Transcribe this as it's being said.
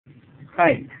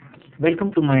Hi,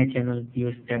 welcome to my channel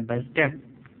View Step by Step.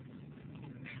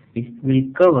 We will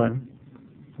cover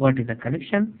what is a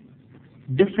connection,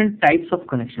 different types of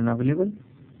connection available,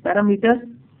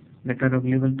 parameters that are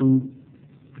available to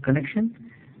the connection,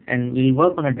 and we will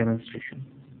work on a demonstration.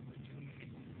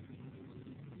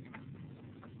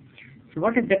 So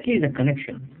what exactly is a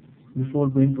connection? Before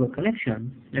going to a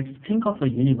connection, let's think of a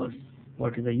universe.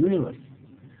 What is a universe?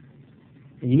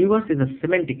 A universe is a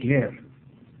semantic layer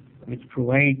which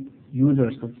provides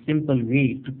users a simple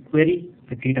way to query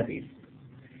the database.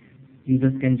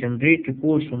 Users can generate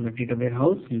reports from the data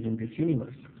warehouse using this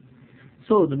universe.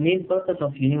 So the main purpose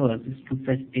of universe is to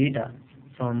fetch data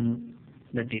from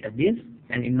the database,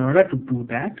 and in order to do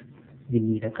that, we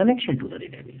need a connection to the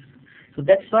database. So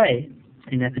that's why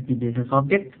in SAP Business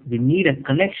Object, we need a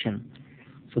connection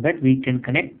so that we can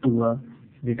connect to a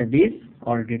database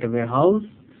or data warehouse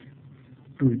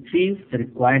to retrieve the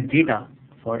required data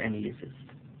for analysis.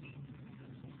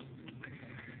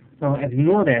 Now, as you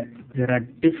know that there are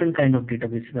different kind of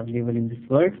databases available in this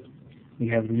world. We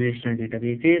have relational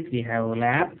databases, we have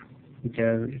OLAP, which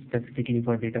are specifically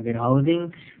for data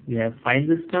warehousing, we have file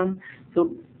system.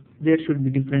 So there should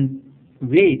be different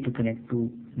way to connect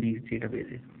to these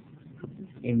databases.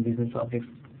 In business objects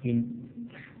in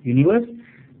universe,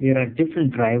 there are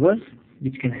different drivers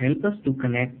which can help us to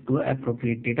connect to an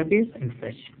appropriate database and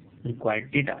fetch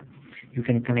required data. You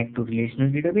can connect to relational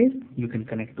database, you can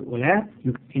connect to OLAP.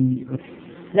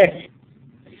 Let's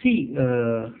see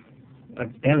a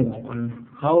demo on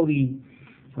how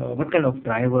what kind of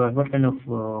drivers, what kind of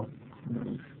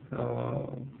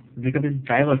database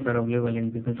drivers are available in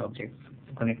business objects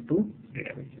to connect to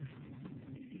databases.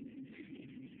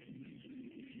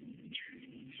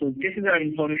 So this is our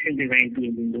information design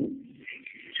tool window.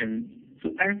 So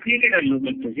I have created a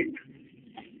local project.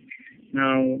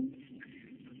 Now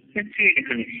let's create a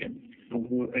connection.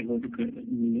 I go to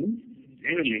new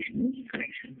and relational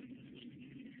connection.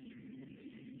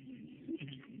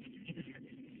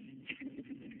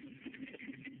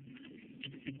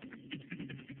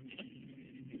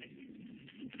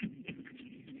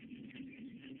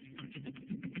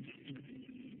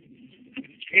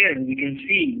 Here we can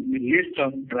see the list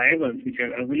of drivers which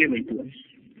are available to us.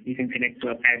 You can connect to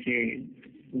Apache,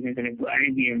 you can connect to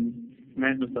IBM,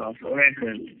 Microsoft,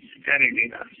 Oracle,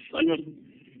 Teradata, almost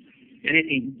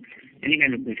anything, any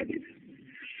kind of database.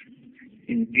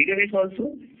 In database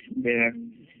also, there are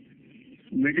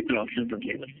multiple options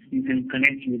available. You can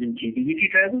connect using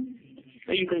JDBC driver,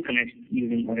 or you can connect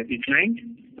using Oracle client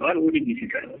or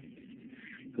ODBC driver.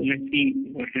 So let's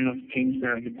see what kind of things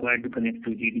are required to connect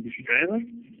to JDBC driver.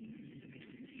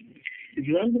 If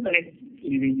you want to connect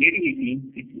using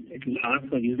JDBC, it will ask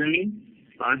for username,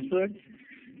 password.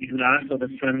 It will ask for the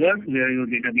server where your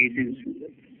database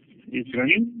is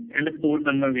running and the port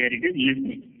number where it is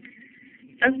listening.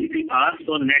 Thus, it will ask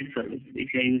for net service.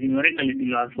 If you are using Oracle, it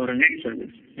will ask for a net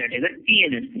service. That is a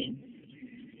TNS name.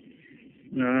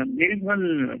 There is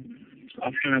one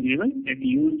option available that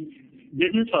use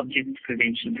business object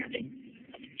credential mapping.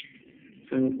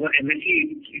 So what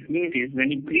exactly it means is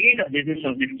when you create a business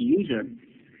object user,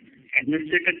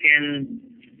 administrator can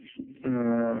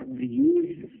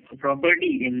use a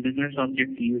property in business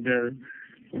object user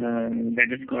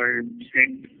that is called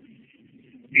set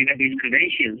database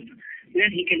credentials, where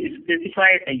he can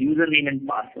specify a username and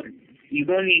password. You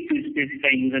don't need to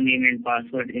specify username and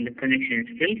password in the connection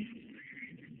itself.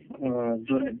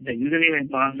 So the username and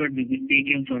password will be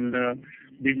taken from the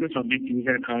business object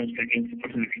user account settings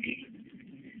automatically.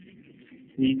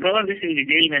 We'll cover this in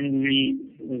detail when we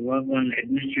work on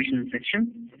administration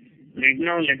section. Right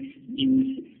now, let's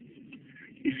use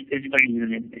specified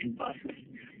username and password.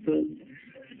 So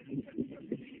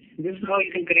this is how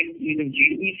you can connect using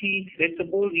JDBC. Let's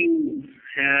suppose you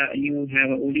have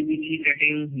a ODBC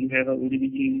setting, you have a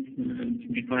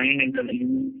ODBC defined, and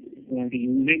you want to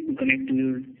use it to connect to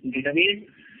your database.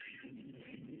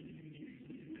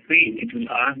 It will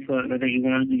ask for whether you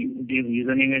want to give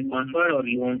username and password or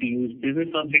you want to use business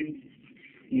object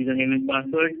username and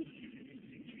password.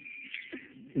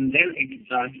 And then it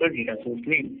asks for data source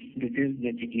name. This is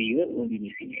basically your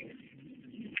ODBC name.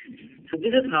 So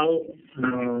this is how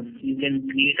you can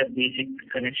create a basic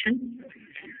connection.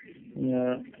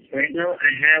 Right now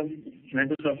I have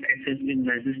Microsoft Access in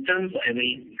my system, so I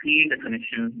will create a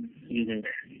connection using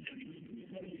that.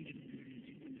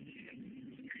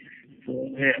 So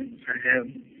here I have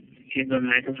the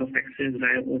Microsoft Access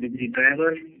ODBC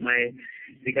driver. My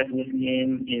data source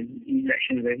name is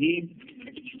eSessionWebby.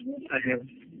 I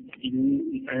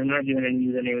am not given any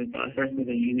username and password, so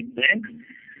the leave it blank.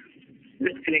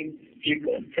 Let's click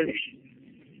on finish.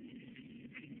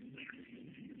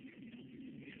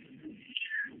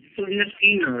 So we have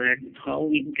seen now that how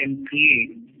we can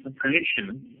create a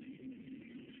connection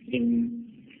in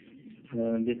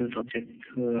business object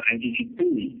IDT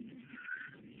tool.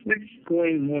 Let's go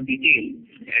in more detail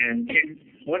and check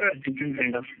what are different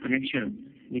kind of connections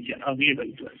which are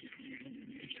available to us.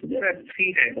 So there are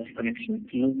three types of connections: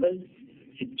 local,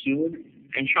 secured,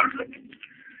 and shortcut.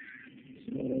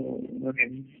 So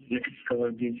let's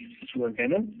cover this through a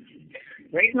demo.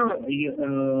 Right now,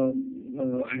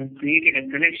 I have created a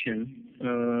connection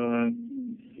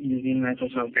using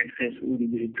Microsoft Access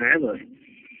ODB driver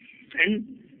and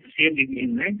saved it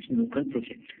in my local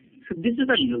project. So this is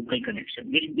a local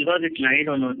connection because it lies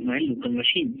on my local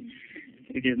machine.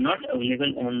 It is not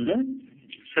available on the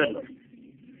server.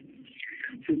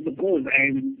 So suppose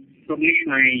I publish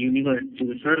my universe to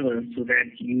the server so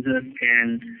that users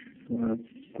can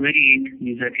query it,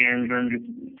 user can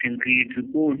create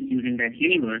reports using that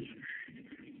universe.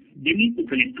 They need to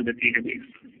connect to the database.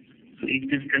 So if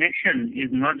this connection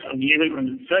is not available on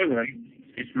the server,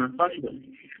 it's not possible.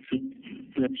 So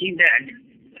to achieve that,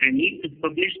 I need to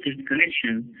publish this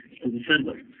connection to the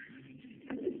server.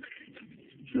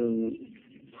 So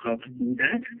how to do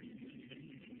that?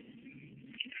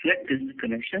 Select this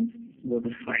connection, go to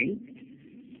File,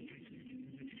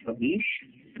 Publish,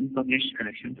 and publish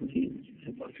connection to the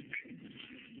repository.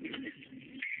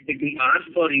 It will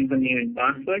ask for username and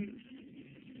password.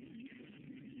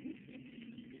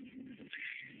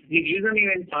 Give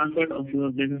username and password of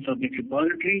your business object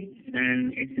repository,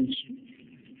 and it will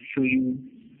show you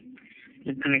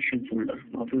the connection folder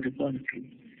of your repository.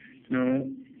 Now,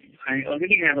 I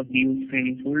already have a view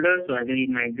training folder, so I will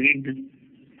migrate this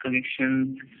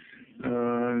connection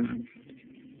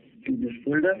to this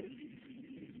folder.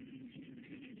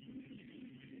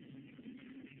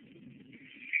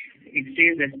 It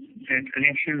says that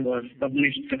connection was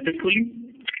published successfully.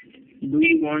 Do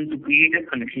you want to create a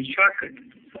connection shortcut?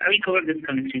 So I will cover this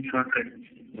connection shortcut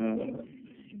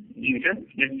later.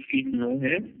 Let's click No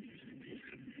here.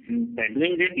 And by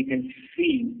doing this, you can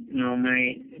see now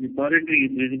my repository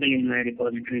is visible in my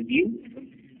repository view,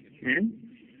 and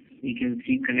you can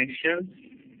see connections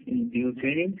in view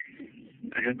training.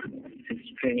 I have this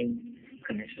training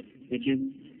connection, which is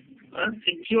a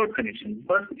secure connection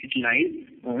because it lies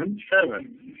on server.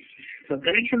 So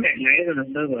connection that lies on a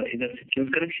server is a secure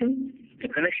connection. The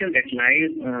connection that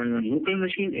lies on a local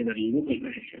machine is a local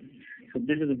connection. So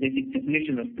this is a basic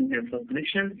definition of two types of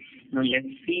connection. Now let's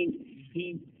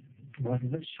see what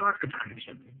is a shortcut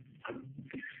connection.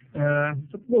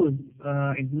 Suppose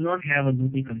I do not have a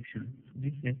local connection.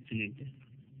 Let's select this.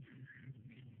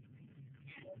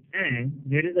 And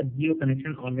there is a geo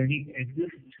connection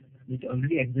which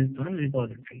already exists on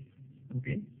repository.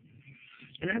 Okay.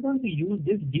 And I want to use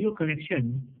this geo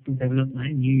connection to develop my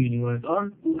new universe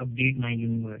or to update my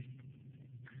universe.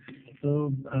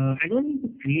 So I don't need to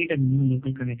create a new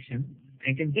local connection.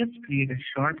 I can just create a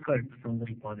shortcut from the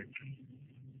repository.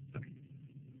 Okay.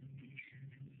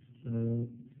 So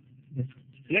just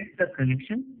select the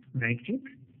connection, right click,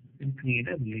 and create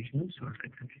a relational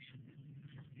shortcut connection.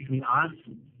 It will ask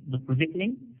the project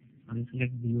name. I will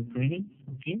select View Training.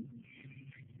 Okay.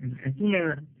 And as soon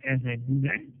as I do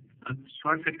that, a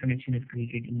shortcut connection is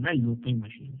created in my local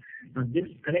machine. Now this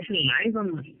connection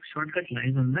shortcut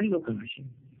lies on my local machine.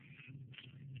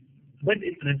 But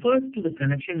it refers to the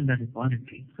connection in the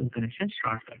repository, so the connection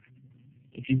shortcut.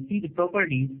 If you see the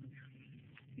properties,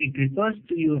 it refers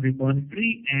to your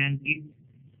repository and it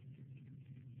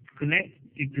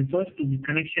refers to the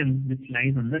connection which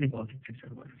lies on the repository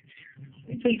server.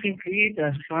 So you can create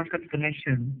a shortcut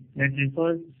connection that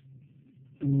refers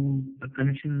to a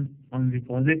connection on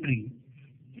repository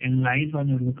and lies on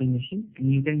your local machine,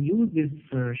 and you can use this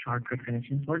shortcut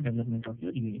connection for development of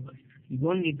your universe. You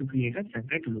don't need to create a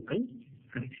separate local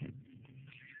connection.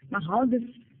 Now, how this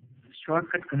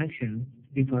shortcut connection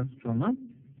differs from a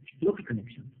local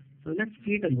connection? So let's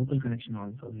create a local connection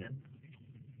also here.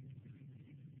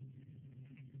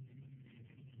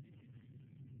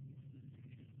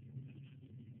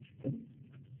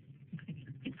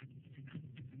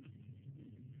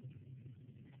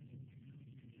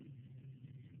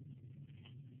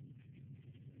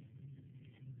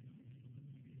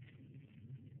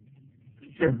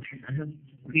 So I have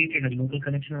created a local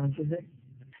connection also here.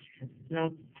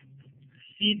 Now,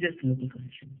 see this local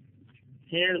connection.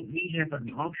 Here we have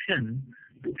an option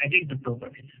to edit the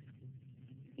properties.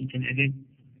 You can edit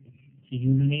the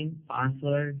username,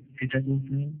 password, database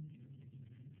name,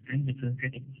 and different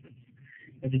settings.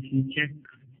 But if you check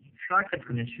shortcut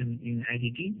connection in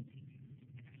IDT,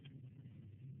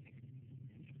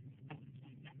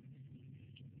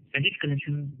 edit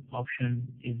connection option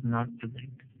is not present.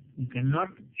 You cannot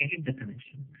edit the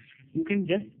connection. You can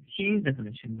just change the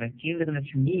connection. By change the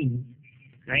connection means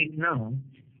right now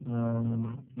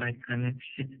my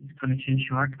connection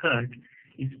shortcut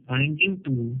is pointing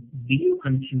to du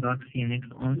connection.cnx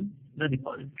on the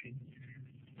repository.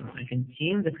 I can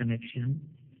change the connection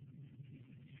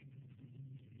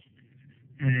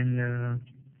and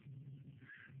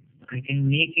I can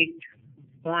make it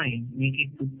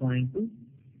to point to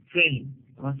trailing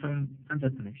or some other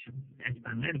connection as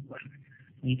per my requirement.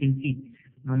 You can see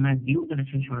now my view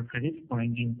connection shortcut is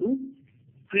pointing to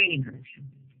trailing connection.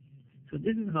 So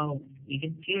this is how you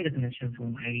can change the connection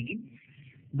from IDT,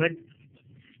 but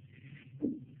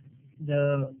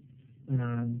the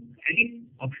edit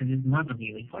option is not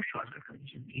available for shortcut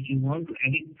connection. If you want to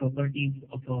edit properties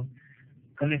of a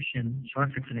connection,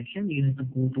 shortcut connection, you have to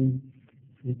go to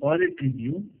repository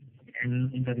view,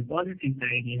 and in the repository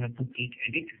side you have to click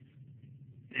edit,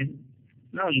 and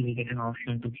now you will get an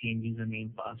option to change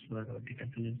username, password, or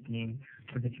database name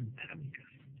for different parameters.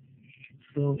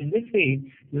 So in this way,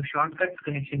 your shortcut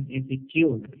connection is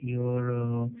secured.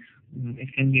 It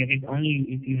can be edited only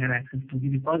if you have access to the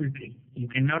repository. You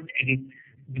cannot edit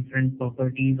different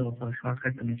properties of a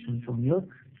shortcut connection from your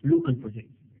local project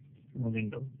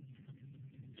window.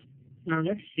 Now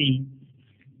let's see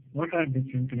what are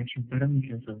different connection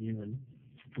parameters available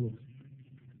to us.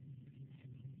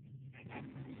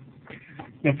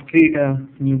 Let's create a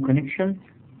new connection.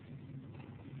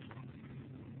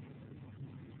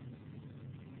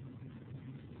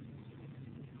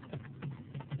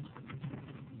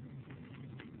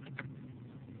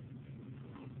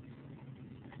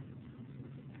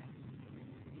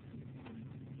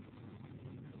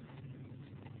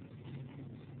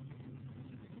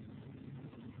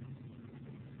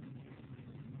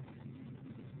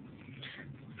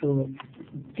 So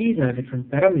these are different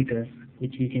parameters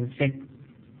which we can set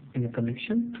in a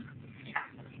connection.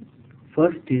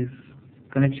 First is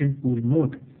connection pool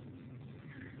mode.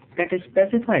 That is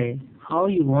specify how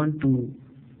you want to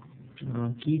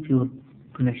keep your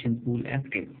connection pool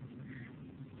active.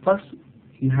 First,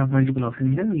 you have multiple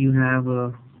options here. You have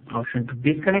option to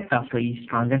disconnect after each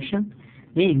transaction.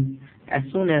 Means as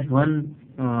soon as one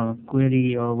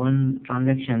query or one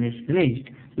transaction is finished,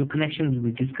 your connection will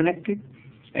be disconnected,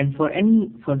 and for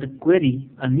the query,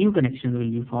 a new connection will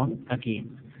be formed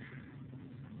again.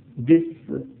 This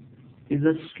is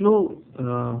a slow.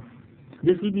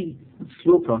 This will be a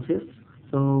slow process,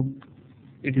 so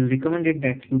it is recommended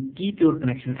that you keep your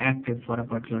connection active for a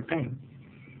particular time.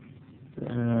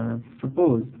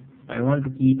 Suppose I want to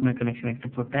keep my connection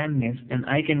active for 10 minutes, then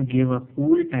I can give a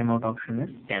pool timeout option as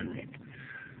 10 minutes.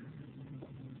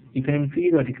 You can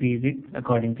increase or decrease it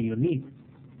according to your need.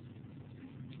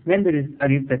 Then there is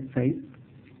array fetch size.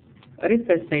 Array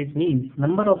fetch size means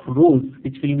number of rows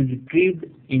which will be retrieved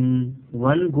in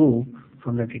one go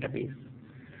from the database.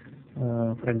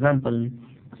 For example,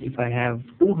 if I have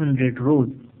 200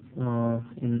 rows as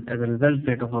a result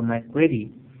set of my query,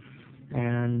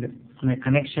 and my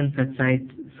connection fetch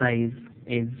size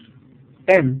is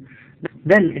 10,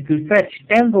 then it will fetch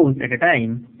 10 rows at a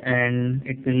time, and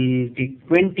it will take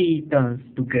 20 turns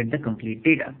to get the complete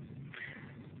data.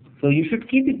 So you should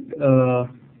keep it,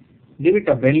 give it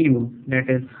a value that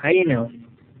is high enough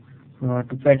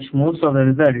to fetch most of the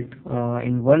result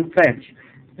in one fetch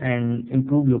and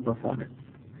improve your performance.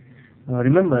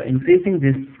 Remember, increasing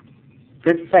this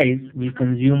fetch size will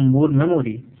consume more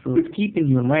memory, so keep in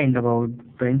your mind about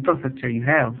the infrastructure you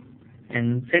have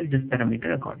and set this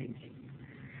parameter accordingly.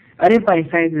 Array by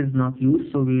size is not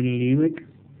used, so we will leave it.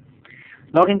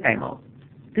 Login timeout.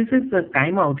 This is the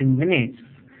timeout in minutes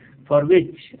for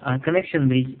which our connection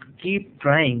will keep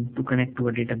trying to connect to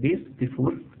a database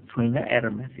before throwing an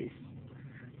error message.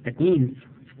 That means,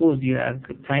 suppose you are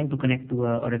trying to connect to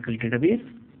an Oracle database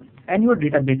and your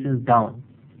database is down.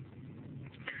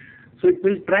 So it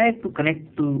will try to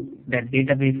connect to that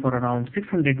database for around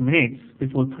 600 minutes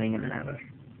before throwing an error.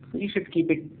 So you should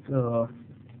keep it to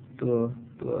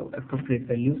appropriate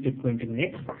values at 20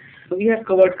 minutes. So we have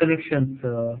covered connection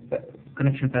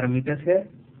parameters here.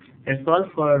 That's all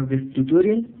for this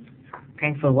tutorial.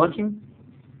 Thanks for watching.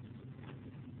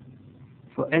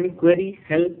 For any query,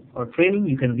 help, or training,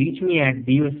 you can reach me at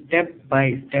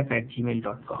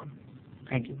dustepbystep@gmail.com.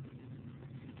 Thank you.